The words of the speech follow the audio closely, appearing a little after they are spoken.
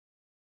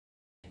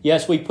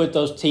Yes, we put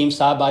those teams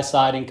side by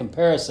side in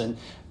comparison,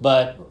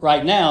 but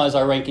right now, as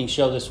our rankings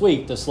show this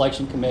week, the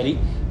selection committee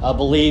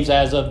believes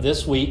as of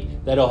this week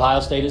that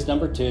Ohio State is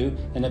number 2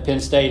 and that Penn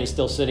State is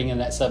still sitting in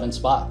that 7th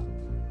spot.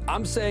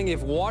 I'm saying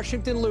if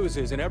Washington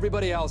loses and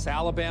everybody else,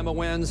 Alabama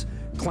wins,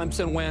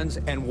 Clemson wins,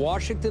 and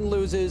Washington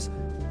loses,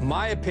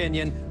 my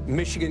opinion,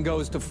 Michigan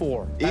goes to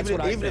 4. That's what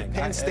I think. Even if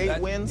Penn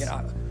State wins,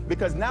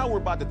 because now we're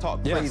about to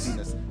talk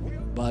craziness.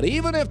 But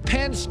even if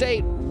Penn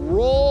State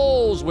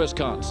rolls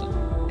Wisconsin,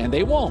 and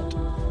they won't,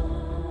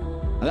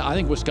 I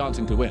think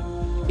Wisconsin could win.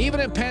 Even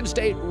if Penn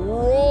State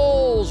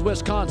rolls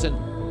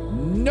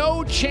Wisconsin,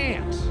 no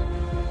chance.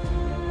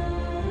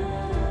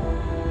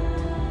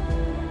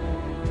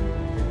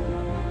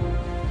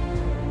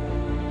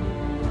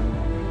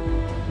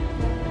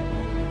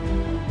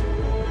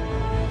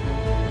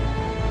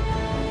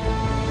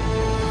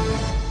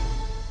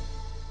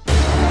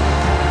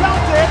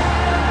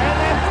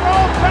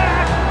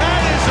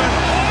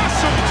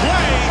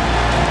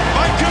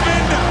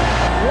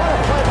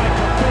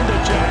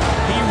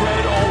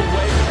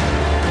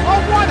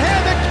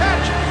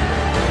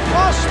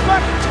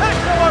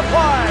 Spectacular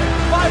play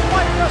by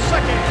Mike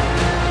Gesicki.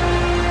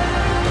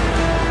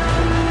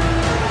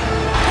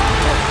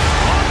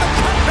 On the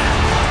cutback,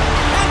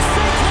 and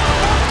Saquon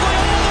Barkley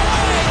all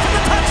the way to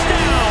the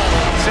touchdown.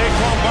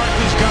 Saquon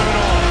Barkley's got it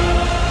all.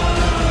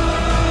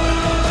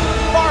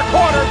 Far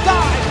corner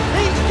dive,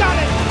 he's got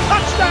it.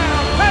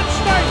 Touchdown, Penn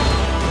State.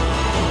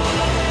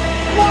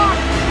 Block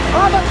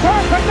on the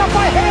turn, picked up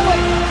by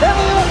Haley.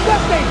 Haley to the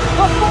 50,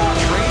 the 40.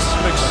 Trace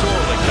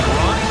McSorley can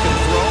run, can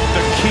throw.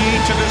 The key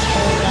to this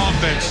whole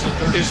offense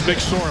is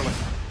McSorley.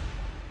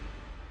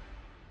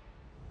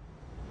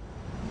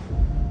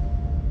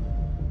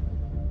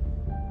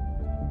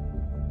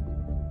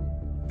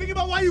 Think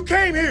about why you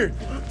came here.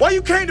 Why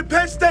you came to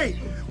Penn State.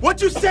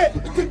 What you set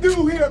to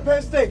do here at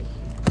Penn State.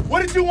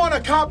 What did you want to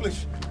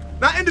accomplish?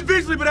 Not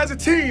individually, but as a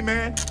team,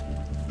 man.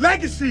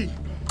 Legacy.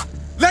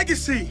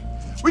 Legacy.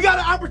 We got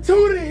an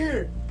opportunity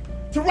here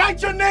to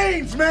write your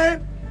names,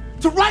 man.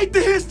 To write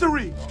the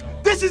history.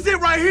 This is it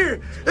right here.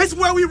 This is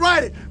where we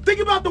write it. Think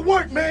about the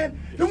work, man.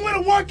 Them winter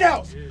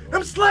workouts.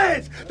 Them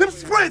sleds. Them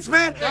sprints,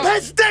 man.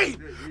 Penn State.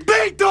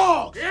 Big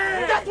dogs.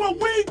 That's what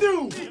we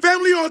do.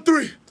 Family on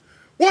 3.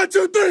 1,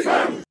 2,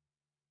 3.